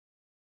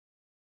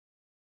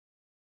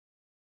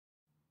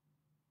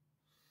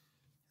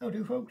How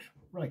do folks?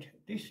 Right,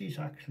 this is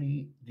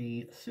actually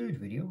the third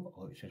video,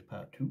 although it says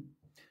part 2,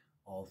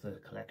 of the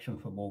collection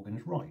for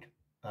Morgan's Ride.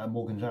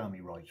 Morgan's Army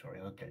Ride,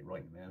 sorry, okay,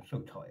 right, I'm so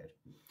tired.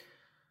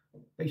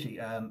 Basically,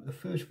 the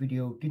first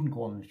video didn't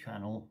go on the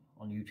channel,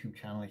 on the YouTube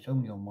channel, it's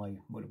only on my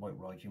Motorbike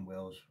Rides in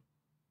Wales,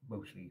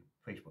 mostly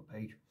Facebook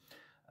page.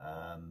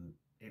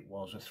 It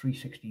was a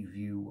 360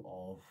 view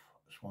of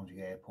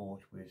Swansea Airport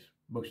with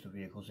most of the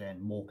vehicles there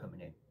and more coming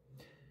in.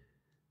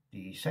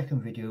 The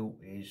second video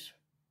is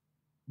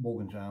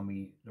Morgan's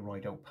Army, the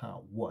Ride Out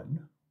Part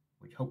 1,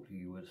 which hopefully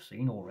you have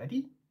seen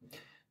already.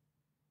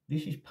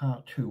 This is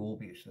Part 2,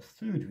 albeit it's the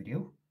third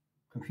video.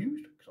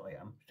 Confused? Because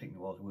I am. It's taking me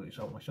a while to work this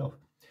out myself.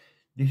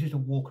 This is a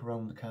walk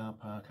around the car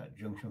park at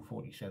Junction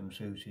 47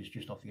 services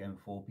just off the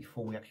M4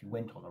 before we actually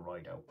went on a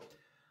ride out.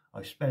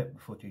 I've sped up the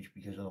footage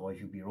because otherwise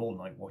you'll be here all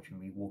night watching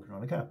me walking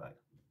around the car park.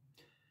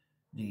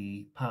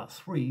 The Part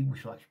 3,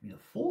 which will actually be the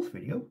fourth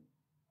video,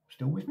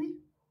 still with me?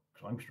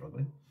 Because I'm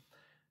struggling.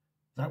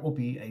 That will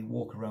be a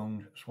walk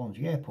around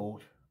Swansea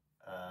Airport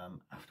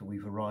after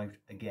we've arrived.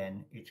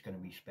 Again, it's going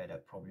to be sped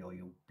up probably, or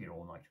you'll be here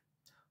all night.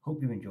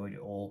 Hope you enjoyed it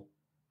all.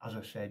 As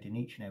I've said in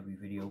each and every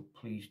video,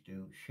 please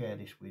do share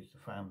this with the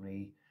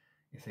family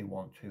if they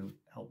want to.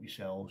 Help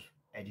yourselves,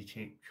 edit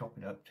it, chop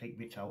it up, take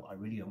bits out. I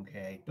really don't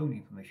care. Don't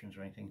need permissions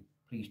or anything.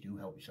 Please do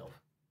help yourself.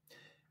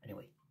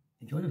 Anyway,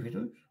 enjoy the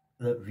videos.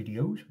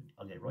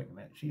 I'll get it right in a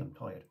minute. See, I'm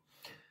tired.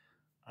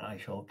 And I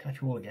shall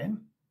catch you all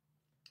again.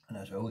 And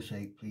as I always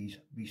say, please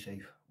be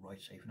safe, ride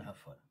safe and have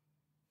fun.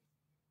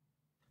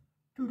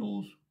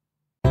 Toodles!